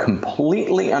survey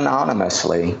completely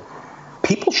anonymously,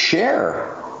 people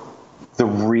share the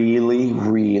really,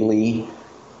 really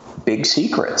big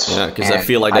secrets. Yeah, because I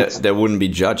feel like that wouldn't be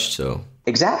judged. So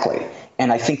exactly.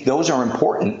 And I think those are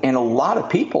important. And a lot of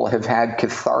people have had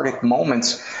cathartic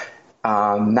moments,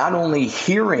 not only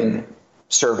hearing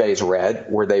surveys read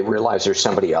where they realize there's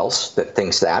somebody else that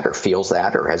thinks that or feels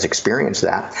that or has experienced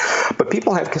that, but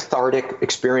people have cathartic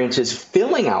experiences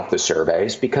filling out the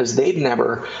surveys because they've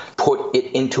never put it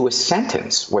into a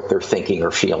sentence what they're thinking or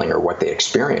feeling or what they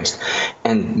experienced.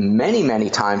 And many, many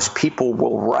times people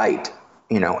will write,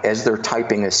 as they're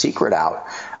typing a secret out,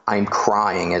 I'm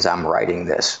crying as I'm writing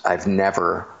this. I've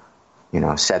never,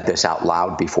 said this out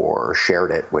loud before or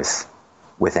shared it with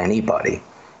anybody.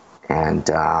 And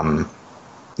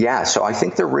so I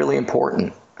think they're really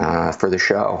important for the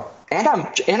show. And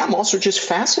I'm also just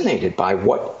fascinated by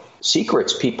what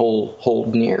secrets people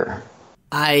hold near.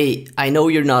 I know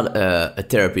you're not a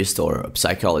therapist or a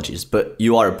psychologist, but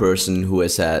you are a person who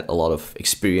has had a lot of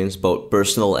experience, both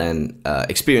personal and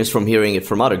experience from hearing it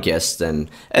from other guests and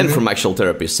from actual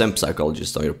therapists and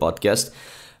psychologists on your podcast.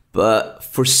 But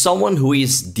for someone who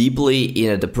is deeply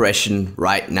in a depression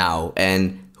right now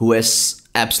and who has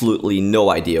absolutely no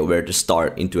idea where to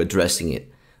start into addressing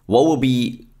it, what will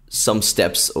be some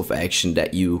steps of action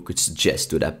that you could suggest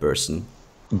to that person?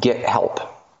 Get help.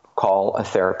 Call a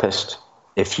therapist.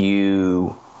 If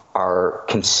you are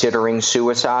considering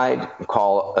suicide,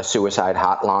 call a suicide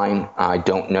hotline. I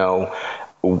don't know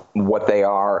what they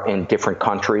are in different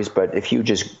countries, but if you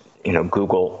just,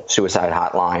 Google suicide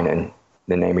hotline and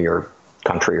the name of your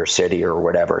country or city or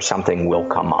whatever, something will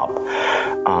come up.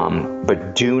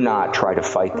 But do not try to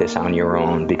fight this on your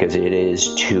own, because it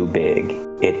is too big.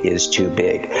 It is too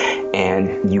big.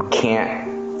 And you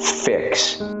can't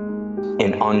fix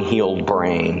an unhealed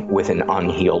brain with an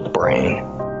unhealed brain.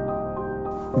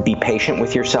 Be patient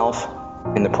with yourself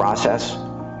in the process.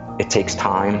 It takes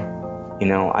time.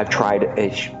 I've tried a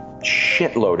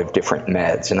shitload of different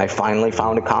meds, and I finally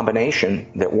found a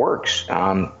combination that works.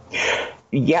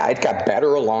 It got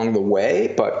better along the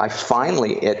way, but I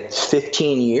finally, at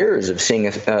 15 years of seeing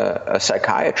a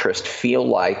psychiatrist, feel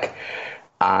like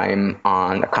I'm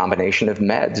on a combination of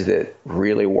meds that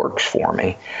really works for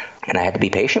me. And I had to be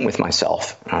patient with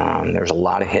myself. There's a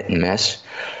lot of hit and miss.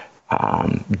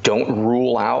 Don't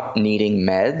rule out needing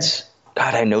meds.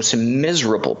 God, I know some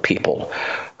miserable people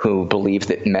who believe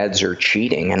that meds are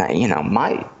cheating. And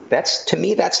to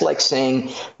me, that's like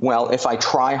saying, well, if I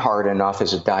try hard enough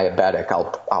as a diabetic,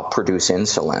 I'll produce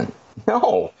insulin.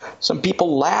 No, some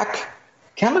people lack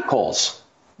chemicals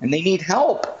and they need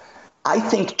help. I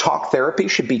think talk therapy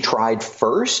should be tried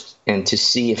first, and to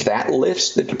see if that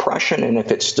lifts the depression. And if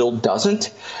it still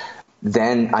doesn't,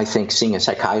 then I think seeing a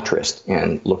psychiatrist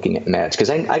and looking at meds,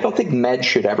 because I don't think meds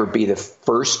should ever be the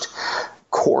first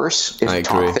course if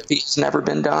talk therapy has never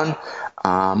been done.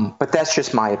 But that's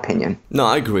just my opinion. No,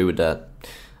 I agree with that.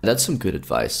 That's some good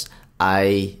advice.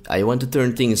 I want to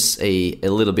turn things a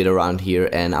little bit around here,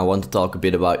 and I want to talk a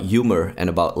bit about humor and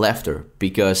about laughter,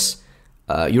 because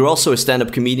you're also a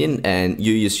stand-up comedian and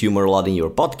you use humor a lot in your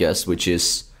podcast, which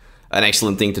is an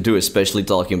excellent thing to do, especially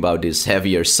talking about these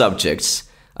heavier subjects.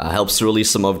 Helps to release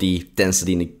some of the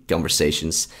density in the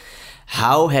conversations.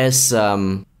 How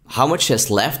much has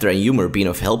laughter and humor been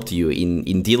of help to you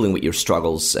in dealing with your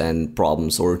struggles and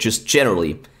problems, or just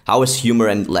generally, how has humor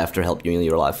and laughter helped you in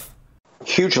your life?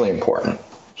 Hugely important.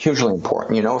 Hugely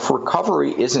important. If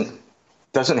recovery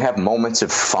doesn't have moments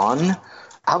of fun,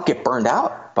 I'll get burned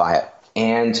out by it.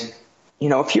 And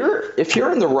if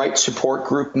you're in the right support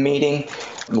group meeting,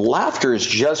 laughter is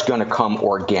just going to come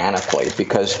organically,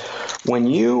 because when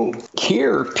you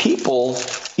hear people,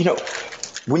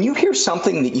 when you hear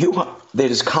something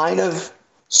that is kind of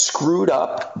screwed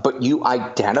up, but you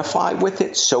identify with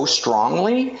it so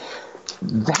strongly,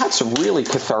 that's really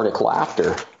cathartic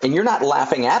laughter. And you're not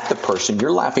laughing at the person,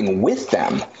 you're laughing with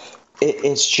them.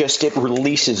 It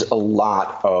releases a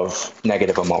lot of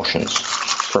negative emotions.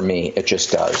 For me, it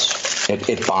just does.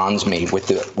 It bonds me with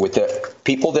the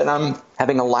people that I'm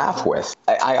having a laugh with.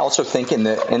 I also think in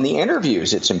the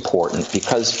interviews it's important,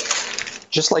 because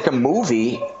just like a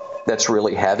movie that's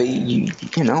really heavy,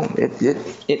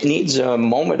 it needs a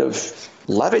moment of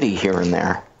levity here and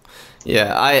there.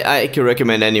 Yeah, I can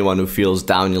recommend anyone who feels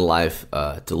down in life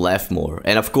to laugh more.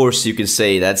 And of course, you can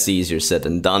say that's easier said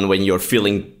than done when you're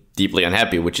feeling deeply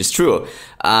unhappy, which is true.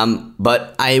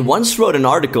 But I once wrote an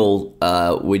article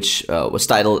which was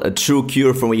titled "A True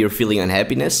Cure for When You're Feeling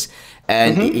Unhappiness."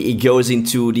 And it goes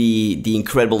into the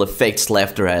incredible effects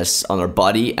laughter has on our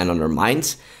body and on our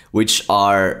minds, which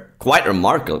are quite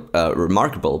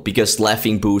remarkable, because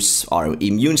laughing boosts our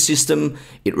immune system,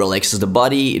 it relaxes the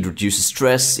body, it reduces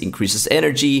stress, increases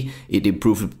energy, it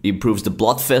improves the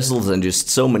blood vessels, and just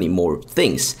so many more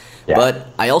things. Yeah. But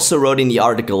I also wrote in the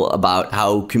article about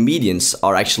how comedians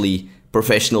are actually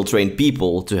professional trained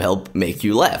people to help make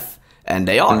you laugh. And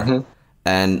they are.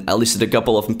 And I listed a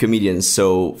couple of comedians.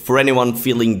 So for anyone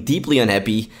feeling deeply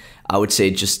unhappy, I would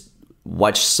say just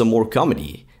watch some more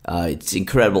comedy. It's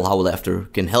incredible how laughter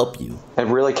can help you. It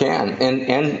really can.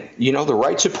 And the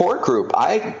right support group.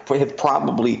 I have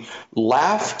probably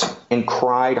laughed and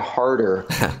cried harder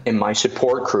in my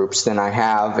support groups than I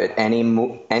have at any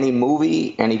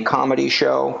movie, any comedy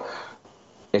show.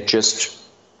 It just,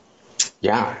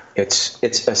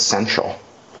 it's essential.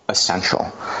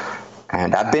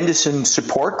 And I've been to some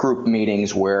support group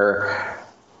meetings where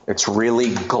it's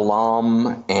really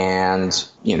glum and,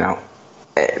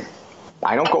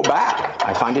 I don't go back.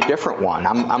 I find a different one.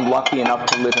 I'm lucky enough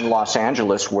to live in Los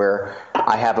Angeles where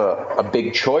I have a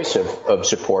big choice of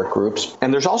support groups.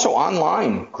 And there's also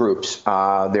online groups.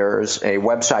 There's a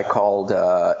website called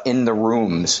In the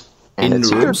Rooms. And In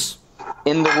the Rooms?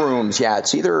 In the Rooms, yeah.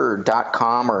 It's either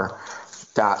 .com or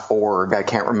 .org. I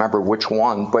can't remember which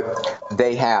one. But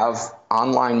they have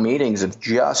online meetings of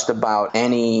just about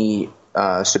any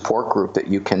support group that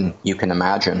you can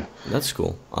imagine. That's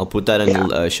cool. I'll put that in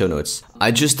the show notes.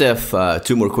 I just have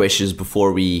 2 more questions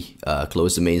before we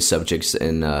close the main subjects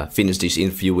and finish this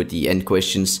interview with the end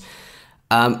questions.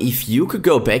 If you could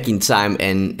go back in time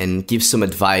and give some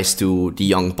advice to the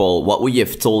young Paul, what would you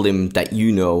have told him that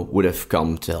would have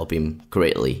come to help him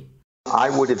greatly? I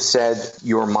would have said,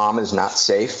 your mom is not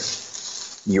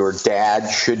safe. Your dad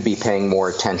should be paying more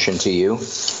attention to you.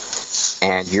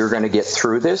 And you're going to get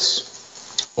through this.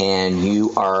 And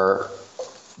you are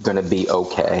going to be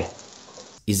okay.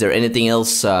 Is there anything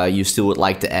else you still would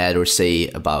like to add or say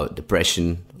about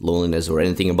depression, loneliness, or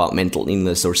anything about mental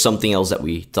illness or something else that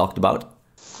we talked about?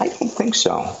 I don't think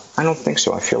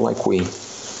so. I feel like we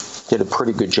did a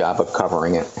pretty good job of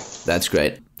covering it. That's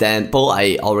great. Then, Paul,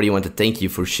 I already want to thank you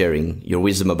for sharing your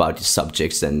wisdom about these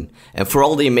subjects and for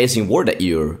all the amazing work that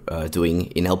you're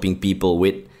doing in helping people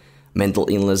with mental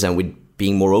illness and with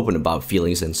being more open about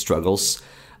feelings and struggles.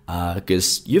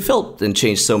 Because you felt and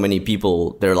changed so many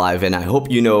people, their life, and I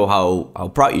hope you know how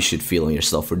proud you should feel on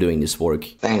yourself for doing this work.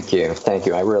 Thank you.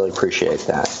 I really appreciate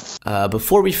that.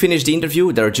 Before we finish the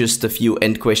interview, there are just a few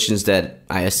end questions that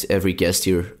I ask every guest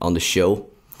here on the show.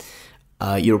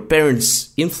 Your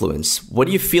parents' influence. What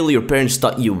do you feel your parents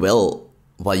taught you well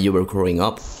while you were growing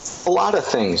up? A lot of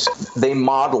things. They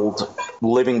modeled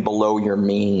living below your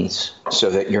means so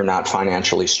that you're not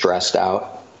financially stressed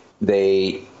out.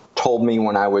 They told me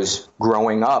when I was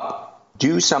growing up,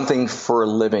 do something for a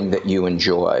living that you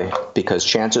enjoy, because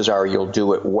chances are you'll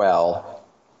do it well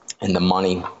and the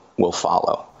money will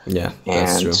follow. Yeah,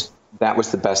 that's true. And that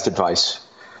was the best advice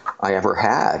I ever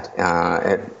had.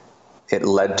 It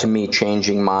led to me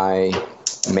changing my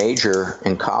major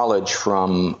in college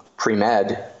from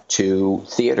pre-med to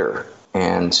theater.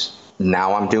 And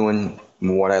now I'm doing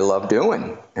what I love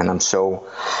doing. And I'm so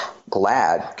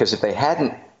glad, because if they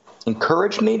hadn't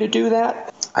encouraged me to do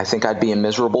that, I think I'd be a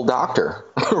miserable doctor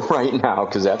right now,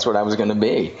 because that's what I was going to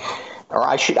be. Or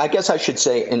I guess I should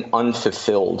say an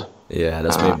unfulfilled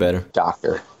that's maybe better.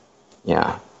 Doctor.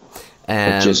 Yeah.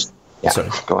 Sorry,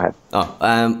 go ahead.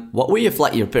 What would you have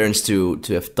liked your parents to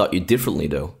have taught you differently,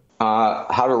 though?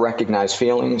 How to recognize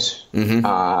feelings,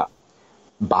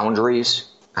 boundaries,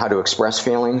 how to express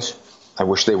feelings. I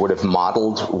wish they would have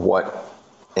modeled what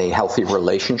a healthy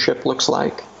relationship looks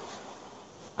like.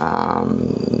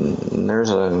 There's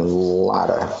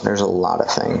a lot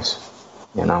of things,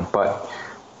 but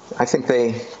I think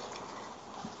they,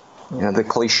 the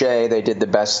cliche, they did the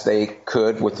best they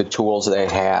could with the tools they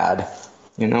had.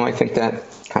 I think that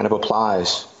kind of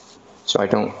applies. So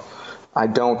I'm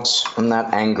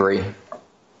not angry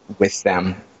with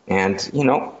them. And,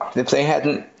 if they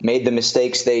hadn't made the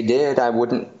mistakes they did, I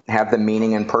wouldn't have the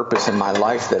meaning and purpose in my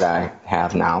life that I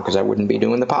have now, because I wouldn't be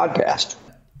doing the podcast.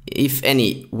 If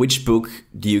any, which book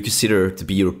do you consider to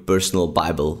be your personal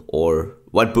Bible, or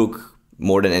what book,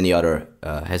 more than any other,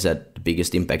 has had the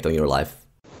biggest impact on your life?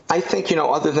 I think,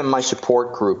 other than my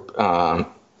support group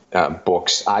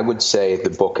books, I would say the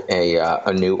book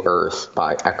A New Earth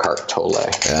by Eckhart Tolle.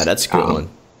 Yeah, that's a good one.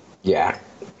 Yeah,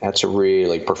 that's a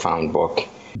really profound book.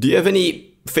 Do you have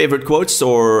any favorite quotes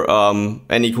or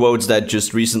any quotes that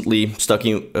just recently stuck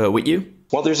with you?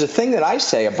 Well, there's a thing that I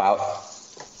say about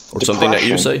or something that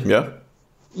you say, yeah?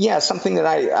 Yeah, something that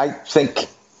I think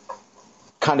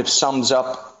kind of sums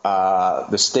up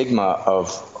the stigma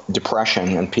of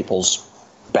depression and people's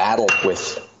battle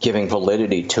with giving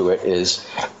validity to it is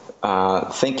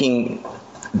thinking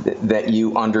that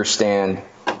you understand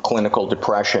clinical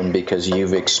depression because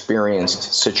you've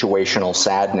experienced situational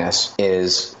sadness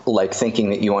is like thinking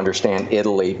that you understand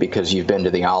Italy because you've been to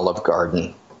the Olive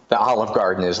Garden. The Olive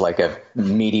Garden is like a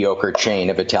mediocre chain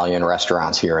of Italian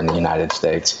restaurants here in the United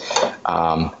States.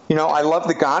 I love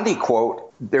the Gandhi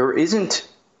quote, there isn't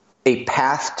a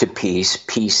path to peace,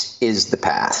 peace is the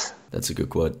path. That's a good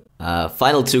quote.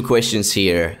 Final 2 questions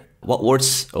here. What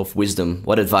words of wisdom,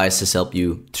 what advice has helped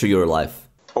you through your life?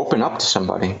 Open up to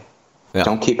somebody. Yeah.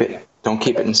 Don't keep it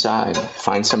inside.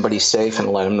 Find somebody safe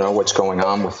and let them know what's going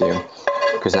on with you.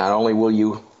 Because not only will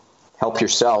you help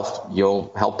yourself,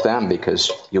 you'll help them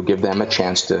because you'll give them a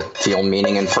chance to feel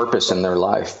meaning and purpose in their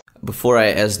life. Before I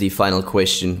ask the final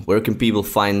question, where can people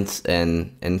find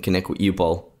and connect with you,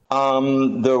 Paul?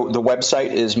 The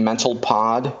website is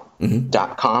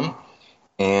mentalpod.com.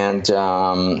 And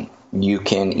you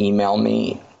can email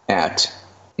me at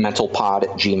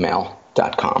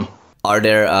mentalpod@gmail.com. Are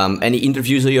there any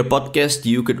interviews of your podcast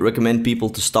you could recommend people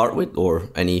to start with, or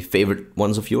any favorite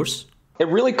ones of yours? It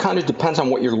really kind of depends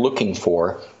on what you're looking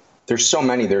for. There's so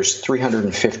many. There's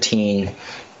 315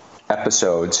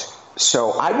 episodes.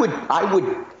 So I would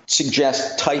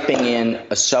suggest typing in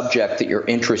a subject that you're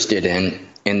interested in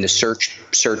the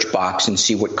search box and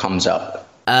see what comes up.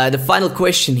 The final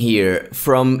question here,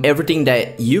 from everything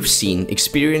that you've seen,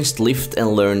 experienced, lived,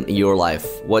 and learned in your life,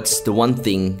 what's the one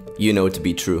thing you know to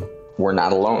be true? We're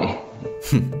not alone.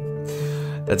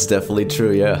 That's definitely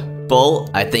true, yeah. Paul,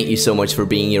 I thank you so much for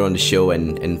being here on the show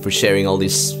and for sharing all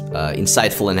this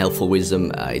insightful and helpful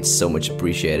wisdom. It's so much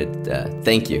appreciated.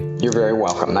 Thank you. You're very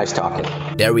welcome. Nice talking.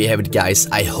 There we have it, guys.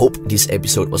 I hope this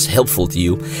episode was helpful to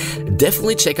you.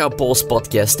 Definitely check out Paul's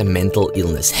podcast, The Mental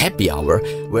Illness Happy Hour,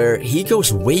 where he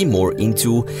goes way more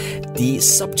into the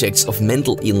subjects of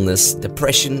mental illness,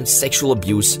 depression, sexual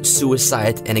abuse,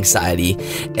 suicide, and anxiety,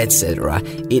 etc.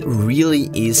 It really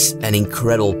is an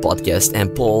incredible podcast,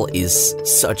 and Paul is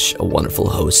such a wonderful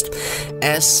host.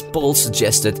 As Paul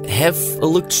suggested, have a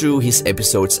look through his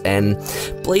episodes and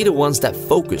play the ones that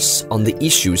focus on the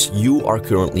issues you are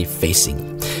currently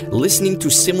facing. Listening to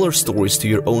similar stories to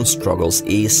your own struggles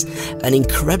is an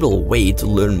incredible way to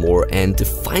learn more and to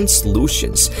find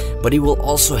solutions, but it will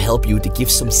also help you to give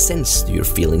some sense to your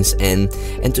feelings and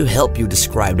to help you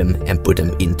describe them and put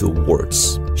them into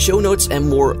words. Show notes and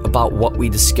more about what we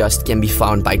discussed can be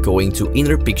found by going to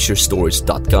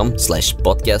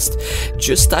innerpicturestories.com/podcast.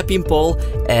 Just type in Paul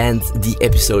and the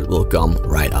episode will come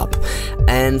right up.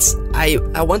 And I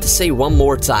want to say one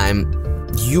more time,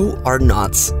 you are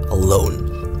not alone.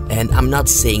 And I'm not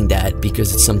saying that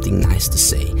because it's something nice to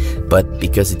say, but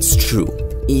because it's true.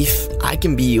 If I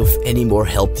can be of any more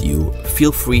help to you,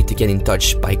 feel free to get in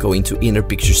touch by going to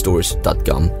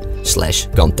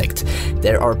innerpicturestories.com/contact.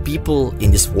 There are people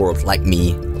in this world like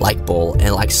me, like Paul,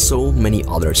 and like so many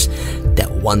others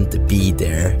that want to be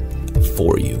there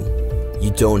for you.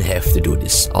 You don't have to do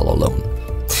this all alone.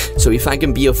 So if I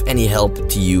can be of any help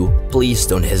to you, please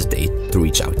don't hesitate to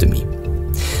reach out to me.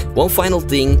 One final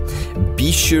thing,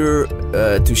 be sure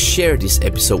to share this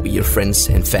episode with your friends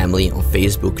and family on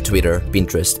Facebook, Twitter,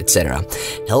 Pinterest, etc.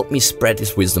 Help me spread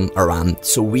this wisdom around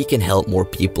so we can help more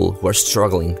people who are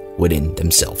struggling within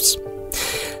themselves.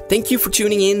 Thank you for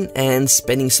tuning in and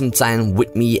spending some time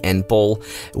with me and Paul.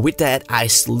 With that, I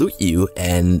salute you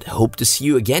and hope to see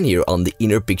you again here on the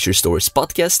Inner Picture Stories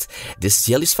podcast. This is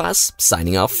Jelly Svas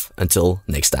signing off. Until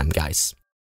next time, guys.